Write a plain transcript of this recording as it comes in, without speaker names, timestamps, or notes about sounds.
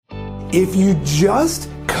If you just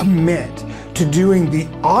commit to doing the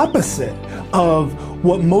opposite of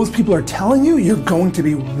what most people are telling you, you're going to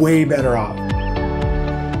be way better off.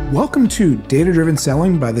 Welcome to Data-Driven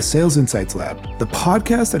Selling by the Sales Insights Lab, the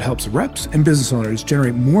podcast that helps reps and business owners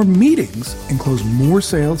generate more meetings and close more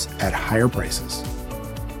sales at higher prices.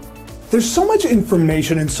 There's so much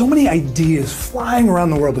information and so many ideas flying around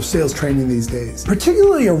the world of sales training these days,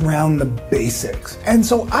 particularly around the basics. And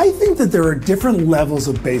so I think that there are different levels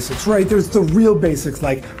of basics, right? There's the real basics,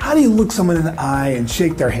 like how do you look someone in the eye and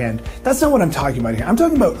shake their hand? That's not what I'm talking about here. I'm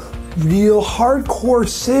talking about real hardcore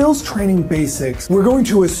sales training basics. We're going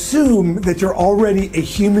to assume that you're already a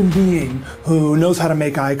human being who knows how to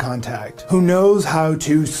make eye contact, who knows how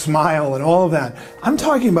to smile and all of that. I'm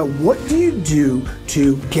talking about what do you do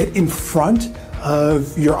to get in front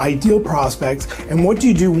of your ideal prospects, and what do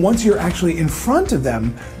you do once you're actually in front of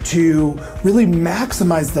them to really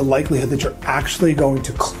maximize the likelihood that you're actually going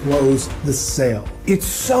to close the sale. It's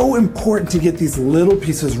so important to get these little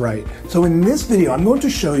pieces right. So in this video, I'm going to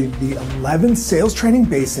show you the 11 sales training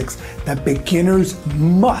basics that beginners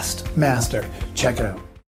must master. Check it out.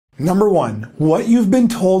 Number one, what you've been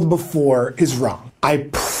told before is wrong. I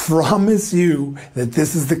promise you that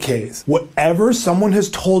this is the case. Whatever someone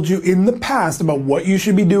has told you in the past about what you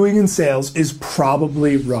should be doing in sales is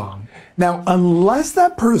probably wrong. Now, unless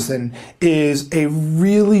that person is a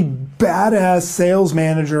really badass sales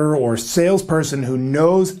manager or salesperson who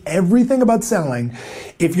knows everything about selling,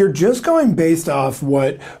 if you're just going based off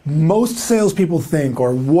what most salespeople think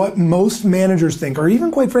or what most managers think, or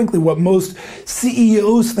even quite frankly, what most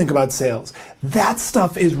CEOs think about sales, that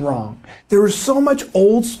stuff is wrong. There is so much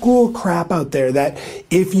old school crap out there that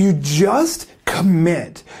if you just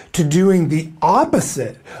commit to doing the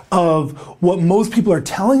opposite of what most people are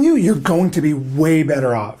telling you, you're going to be way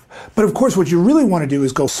better off. But of course, what you really want to do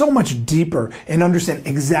is go so much deeper and understand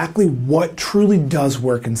exactly what truly does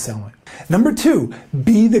work in selling. Number two,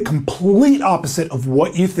 be the complete opposite of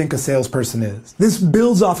what you think a salesperson is. This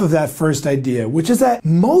builds off of that first idea, which is that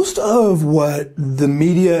most of what the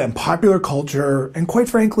media and popular culture, and quite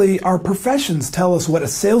frankly, our professions tell us what a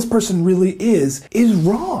salesperson really is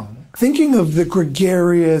wrong. Thinking of the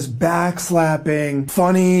gregarious, backslapping,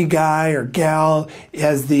 funny guy or gal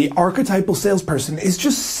as the archetypal salesperson is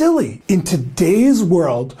just silly. In today's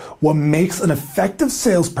world, what makes an effective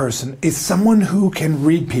salesperson is someone who can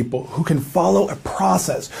read people, who can follow a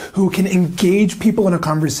process, who can engage people in a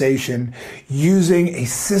conversation using a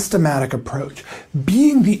systematic approach.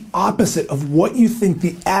 Being the opposite of what you think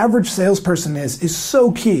the average salesperson is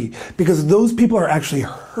so key, because those people are actually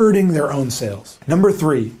hurting their own sales. Number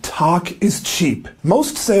three, talk is cheap.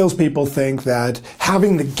 Most salespeople think that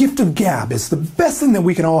having the gift of gab is the best thing that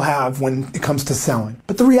we can all have when it comes to selling.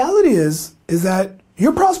 But the reality is that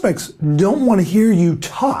your prospects don't want to hear you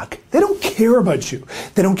talk. They don't care about you.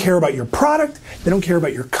 They don't care about your product. They don't care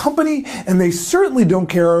about your company. And they certainly don't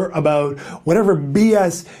care about whatever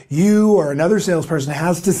BS you or another salesperson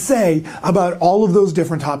has to say about all of those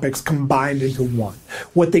different topics combined into one.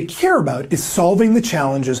 What they care about is solving the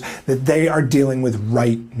challenges that they are dealing with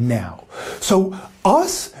right now. So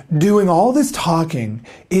us doing all this talking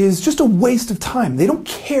is just a waste of time. They don't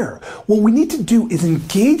care. What we need to do is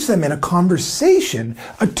engage them in a conversation,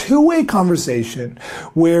 a two-way conversation,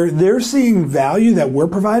 where they're seeing value that we're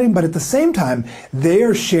providing, but at the same time, they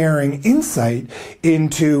are sharing insight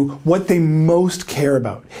into what they most care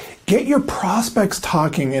about. Get your prospects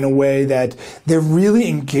talking in a way that they're really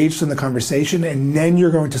engaged in the conversation, and then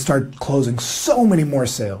you're going to start closing so many more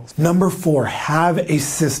sales. Number four, have a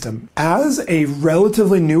system. As a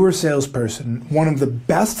relatively newer salesperson, one of the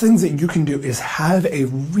best things that you can do is have a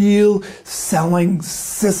real selling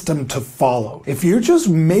system to follow. If you're just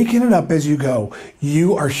making it up as you go,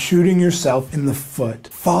 you are shooting yourself in the foot.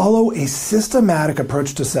 Follow a systematic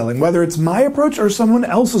approach to selling, whether it's my approach or someone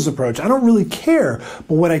else's approach. I don't really care,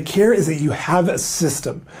 but what I care is that you have a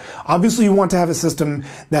system. Obviously, you want to have a system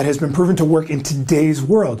that has been proven to work in today's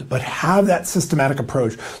world, but have that systematic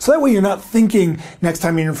approach. So that way you're not thinking next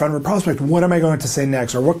time you're in front of a prospect, what am I going to say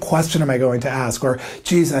next? Or what question am I going to ask? Or,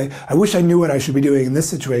 geez, I wish I knew what I should be doing in this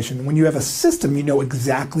situation. When you have a system, you know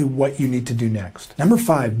exactly what you need to do next. Number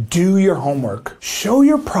five, do your homework. Show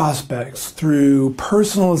your prospects through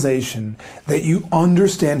personalization that you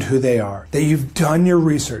understand who they are, that you've done your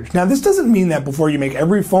research. Now, this doesn't mean that before you make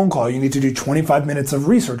every phone phone call, you need to do 25 minutes of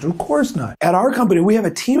research. Of course not. At our company, we have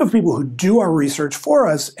a team of people who do our research for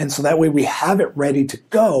us, and so that way we have it ready to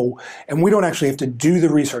go, and we don't actually have to do the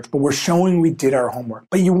research, but we're showing we did our homework.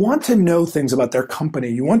 But you want to know things about their company.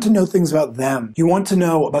 You want to know things about them. You want to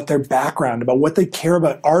know about their background, about what they care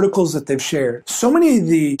about, articles that they've shared. So many of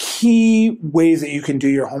the key ways that you can do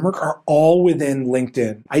your homework are all within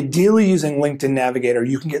LinkedIn. Ideally, using LinkedIn Navigator,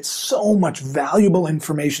 you can get so much valuable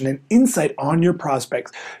information and insight on your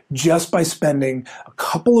prospects just by spending a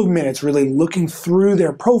couple of minutes really looking through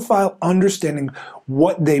their profile, understanding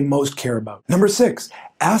what they most care about. Number 6,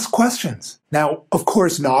 ask questions. Now, of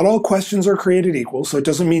course, not all questions are created equal, so it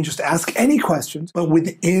doesn't mean just ask any questions, but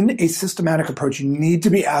within a systematic approach, you need to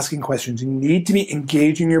be asking questions. You need to be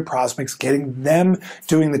engaging your prospects, getting them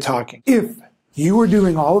doing the talking. If you are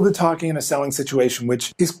doing all of the talking in a selling situation,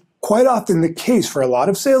 which is quite often the case for a lot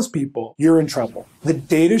of salespeople, you're in trouble. The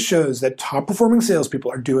data shows that top-performing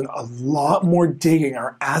salespeople are doing a lot more digging,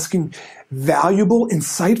 are asking valuable,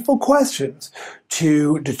 insightful questions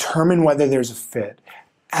to determine whether there's a fit.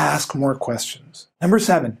 Ask more questions. Number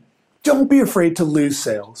 7, don't be afraid to lose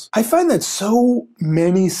sales. I find that so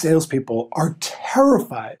many salespeople are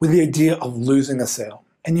terrified with the idea of losing a sale.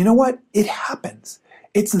 And you know what? It happens.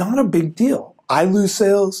 It's not a big deal. I lose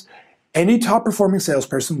sales. Any top-performing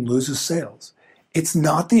salesperson loses sales. It's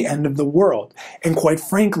not the end of the world. And quite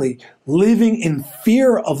frankly, living in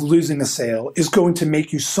fear of losing a sale is going to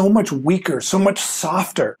make you so much weaker, so much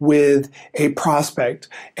softer with a prospect.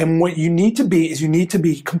 And what you need to be is you need to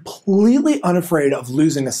be completely unafraid of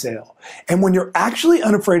losing a sale. And when you're actually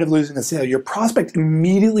unafraid of losing a sale, your prospect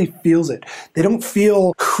immediately feels it. They don't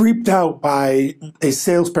feel creeped out by a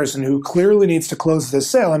salesperson who clearly needs to close this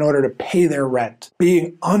sale in order to pay their rent.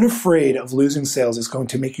 Being unafraid of losing sales is going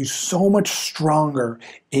to make you so much stronger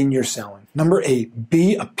in your selling. Number 8,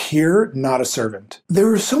 be a peer, not a servant.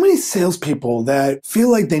 There are so many salespeople that feel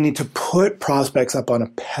like they need to put prospects up on a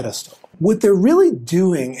pedestal. What they're really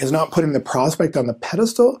doing is not putting the prospect on the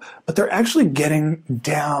pedestal, but they're actually getting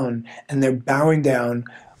down and they're bowing down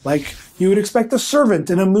like you would expect a servant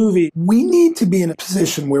in a movie. We need to be in a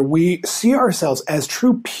position where we see ourselves as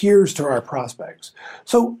true peers to our prospects.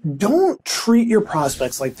 So don't treat your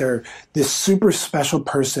prospects like they're this super special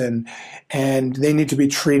person and they need to be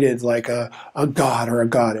treated like a god or a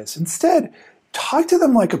goddess. Instead, talk to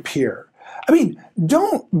them like a peer. I mean,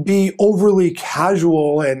 don't be overly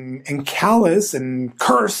casual and callous and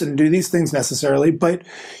curse and do these things necessarily, but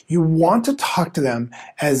you want to talk to them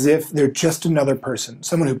as if they're just another person,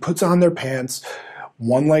 someone who puts on their pants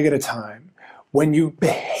one leg at a time. When you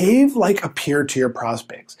behave like a peer to your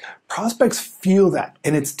prospects, prospects feel that,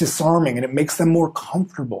 and it's disarming, and it makes them more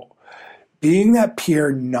comfortable. Being that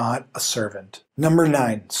peer, not a servant. Number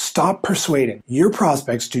 9, stop persuading. Your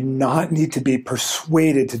prospects do not need to be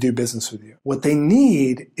persuaded to do business with you. What they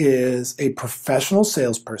need is a professional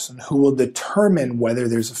salesperson who will determine whether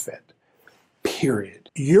there's a fit. Period.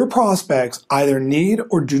 Your prospects either need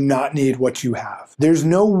or do not need what you have. There's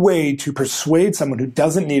no way to persuade someone who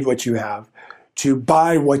doesn't need what you have to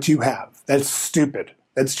buy what you have. That's stupid.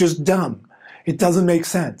 That's just dumb. It doesn't make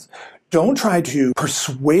sense. Don't try to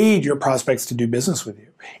persuade your prospects to do business with you.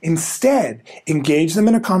 Instead, engage them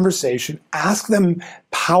in a conversation, ask them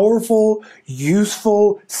powerful,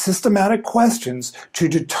 useful, systematic questions to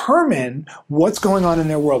determine what's going on in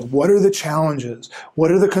their world. What are the challenges?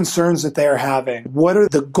 What are the concerns that they are having? What are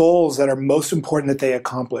the goals that are most important that they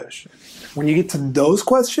accomplish? When you get to those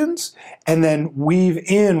questions and then weave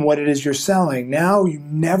in what it is you're selling, now you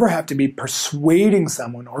never have to be persuading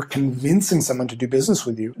someone or convincing someone to do business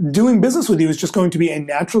with you. Doing business with you is just going to be a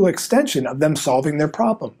natural extension of them solving their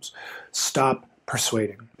problems. Stop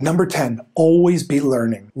persuading. Number 10, always be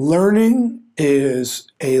learning. Learning is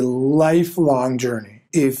a lifelong journey.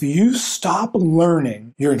 If you stop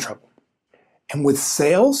learning, you're in trouble. And with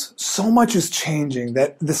sales, so much is changing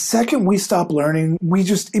that the second we stop learning, we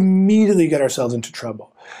just immediately get ourselves into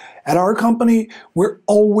trouble. At our company, we're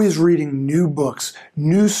always reading new books,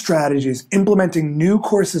 new strategies, implementing new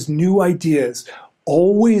courses, new ideas.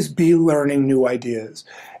 Always be learning new ideas.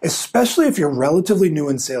 Especially if you're relatively new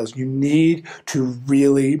in sales, you need to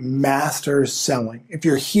really master selling. If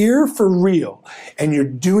you're here for real and you're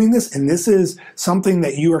doing this, and this is something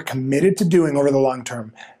that you are committed to doing over the long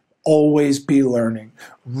term, always be learning.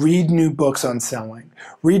 Read new books on selling.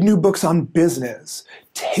 Read new books on business.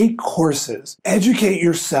 Take courses. Educate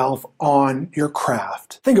yourself on your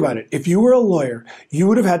craft. Think about it. If you were a lawyer, you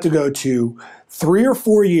would have had to go to 3 or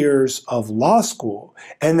 4 years of law school,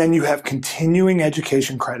 and then you have continuing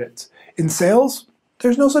education credits. In sales,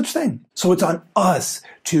 there's no such thing. So it's on us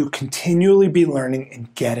to continually be learning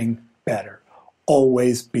and getting better.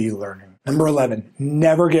 always be learning. Number 11,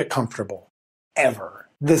 never get comfortable, ever.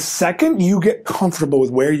 The second you get comfortable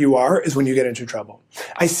with where you are is when you get into trouble.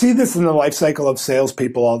 I see this in the life cycle of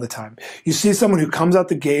salespeople all the time. You see someone who comes out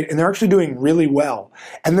the gate and they're actually doing really well.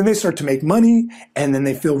 And then they start to make money and then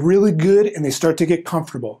they feel really good and they start to get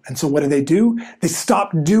comfortable. And so what do? They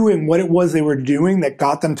stop doing what it was they were doing that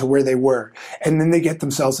got them to where they were. And then they get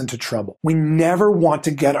themselves into trouble. We never want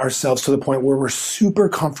to get ourselves to the point where we're super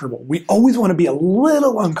comfortable. We always want to be a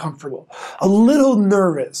little uncomfortable, a little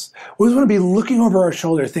nervous. We always want to be looking over our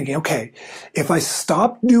shoulder thinking, okay, if I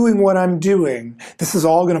stop doing what I'm doing, this is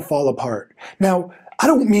all going to fall apart. Now, I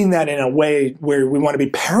don't mean that in a way where we want to be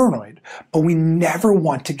paranoid, but we never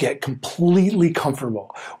want to get completely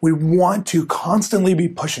comfortable. We want to constantly be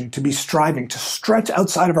pushing, to be striving, to stretch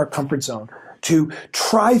outside of our comfort zone, to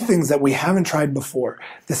try things that we haven't tried before.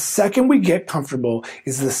 The second we get comfortable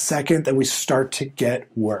is the second that we start to get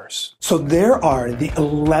worse. So there are the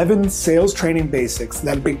 11 sales training basics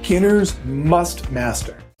that beginners must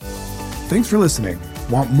master. Thanks for listening.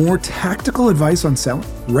 Want more tactical advice on selling?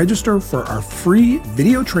 Register for our free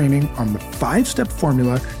video training on the 5-step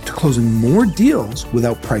formula to closing more deals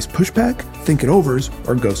without price pushback, think it overs,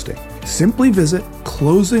 or ghosting. Simply visit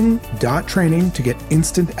closing.training to get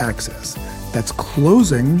instant access. That's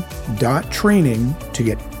closing.training to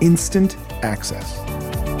get instant access.